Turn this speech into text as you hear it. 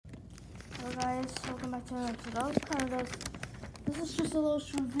welcome back to another episode of Kai&Ril DOES. This is just a little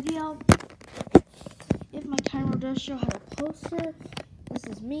short video. If my Kai&Ril DOES show had a poster, this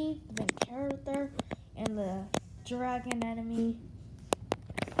is me, the main character, and the dragon enemy.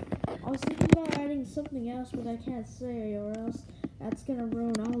 I was thinking about adding something else, but I can't say, or else that's gonna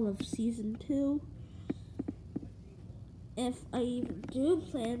ruin all of season 2. If I even do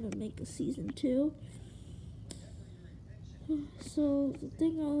plan to make a season 2. So the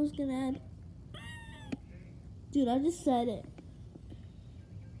thing I was gonna add, dude, I just said it.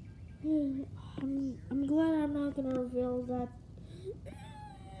 I'm glad I'm not gonna reveal that.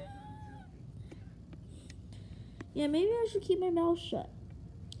 Yeah, maybe I should keep my mouth shut.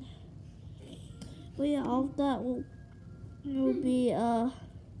 But yeah, all of that will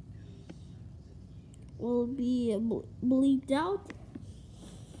be bleeped out.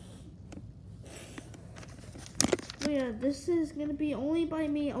 But yeah, this is gonna be only by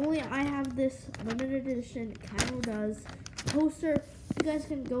me. Only I have this limited edition Kai&Ril DOES poster. You guys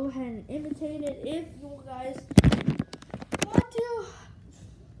can go ahead and imitate it if you guys want to.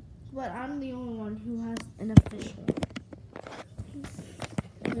 But I'm the only one who has an official one.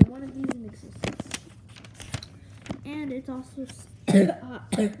 There's one of these in existence. And it's also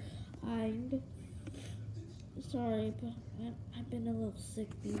signed. Sorry, but I've been a little sick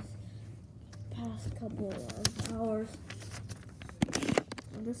these past couple of hours.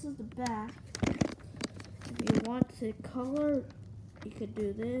 And this is the back. If you want to color, you could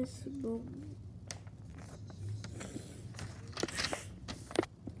do this. Boom.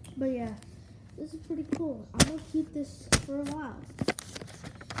 But yeah, this is pretty cool. I'm gonna keep this for a while.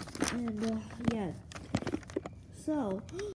 And yeah. So